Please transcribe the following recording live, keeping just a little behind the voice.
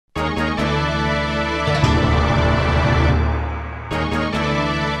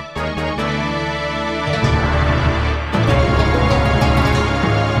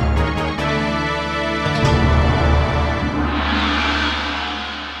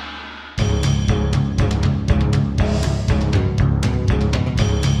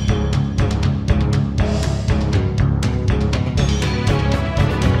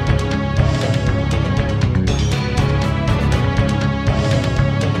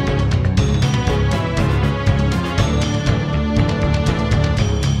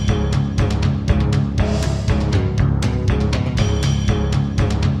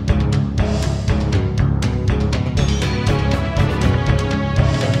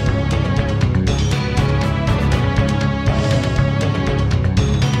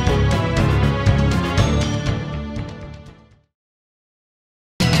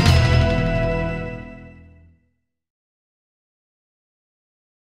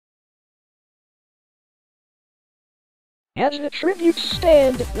As the tributes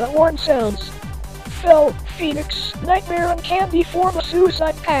stand, the horn sounds. Fel, Phoenix, Nightmare, and Candy form a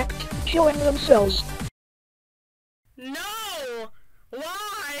suicide pact, killing themselves. No!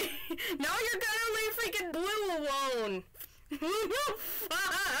 Why? Now you're gonna leave freaking Blue alone! Fuck!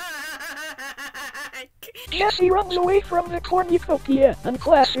 Jessie runs away from the cornucopia, and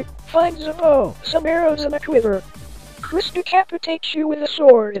Classic finds a bow, some arrows, and a quiver. Chris decapitates you with a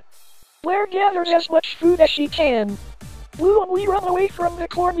sword. Blair gathers as much food as she can. Blue and Lee run away from the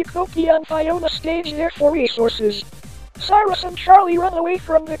cornucopia, and Fiona stage there for resources. Cyrus and Charlie run away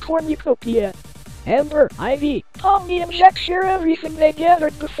from the cornucopia. Amber, Ivy, Tommy, and Jack share everything they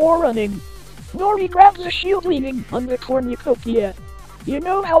gathered before running. Nori grabs a shield leaning on the cornucopia. You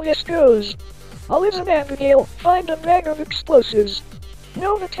know how this goes. Olive and Abigail find a bag of explosives.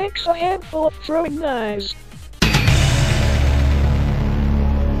 Nova takes a handful of throwing knives.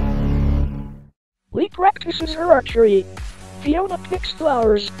 Lee practices her archery. Fiona picks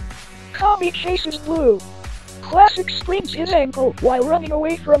flowers. Tommy chases Blue. Classic sprains his ankle while running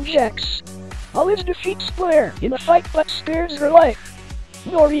away from Jax. Olive defeats Blair in a fight but spares her life.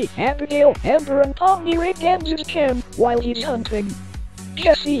 Nori, Abigail, Amber, and Tommy raid Gans's camp while he's hunting.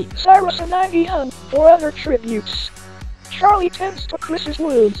 Jessie, Cyrus, and Ivy hunt for other tributes. Charlie tends to Chris's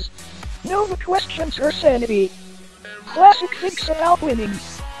wounds. Nova questions her sanity. Classic thinks about winning.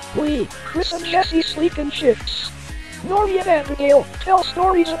 Lee, Chris, and Jessie sleep in shifts. Nori and Abigail tell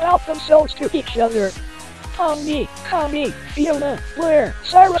stories about themselves to each other. Tommy, Connie, Fiona, Blair,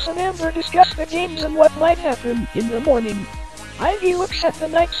 Cyrus, and Amber discuss the games and what might happen in the morning. Ivy looks at the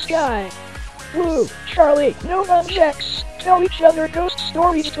night sky. Blue, Charlie, Nova, and Jax tell each other ghost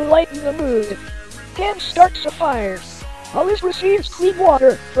stories to lighten the mood. Dan starts a fire. Alice receives clean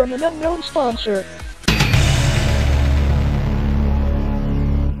water from an unknown sponsor.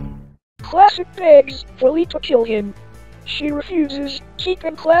 Classic begs for Lee to kill him. She refuses,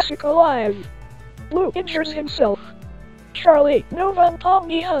 keeping Classic alive. Blue injures himself. Charlie, Nova, and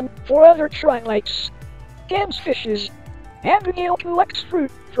Tommy hunt for other Trilights. Gans fishes. Abigail collects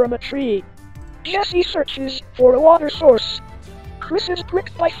fruit from a tree. Jessie searches for a water source. Chris is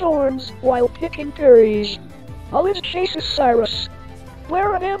pricked by thorns while picking berries. Olive chases Cyrus.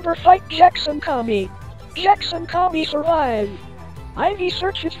 Blair and Amber fight Jax and Kami. Jax and Kami survive. Ivy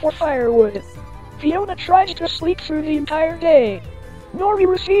searches for firewood. Fiona tries to sleep through the entire day. Nori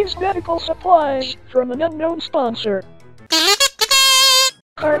receives medical supplies from an unknown sponsor.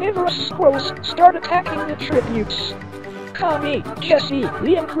 Carnivorous squirrels start attacking the tributes. Kami, Jessie,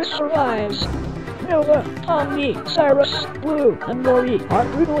 Lee, and Chris survives. Nova, Tommy, Cyrus, Blue, and Nori are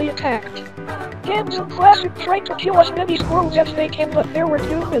brutally attacked. Gans and Classic try to kill as many squirrels as they can, but there were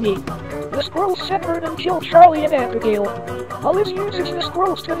too many. The squirrels separate and kill Charlie and Abigail. Olive uses the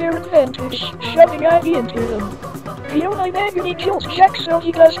squirrels to their advantage, shoving Ivy into them. Fiona in agony kills Jack so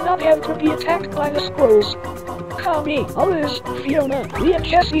he does not have to be attacked by the squirrels. Kami, Olive, Fiona, Lee, and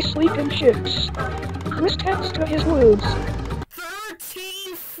Jessie sleep in shifts. Chris tends to his wounds.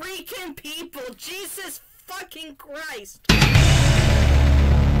 13 freaking people! Jesus fucking Christ!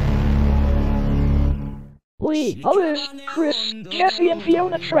 Lee, Olive, Chris, Jessie, and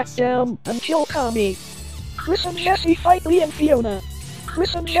Fiona track down and kill Kami. Chris and Jessie fight Lee and Fiona.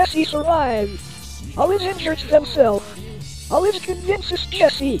 Chris and Jessie survive. Olive injures themselves. Olive convinces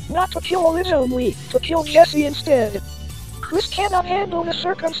Jessie not to kill Olive only, to kill Jessie instead. Chris cannot handle the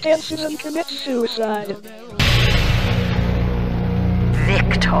circumstances and commits suicide.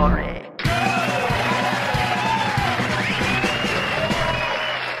 Victory.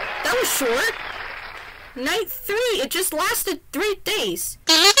 That was short! Night 3, it just lasted 3 days.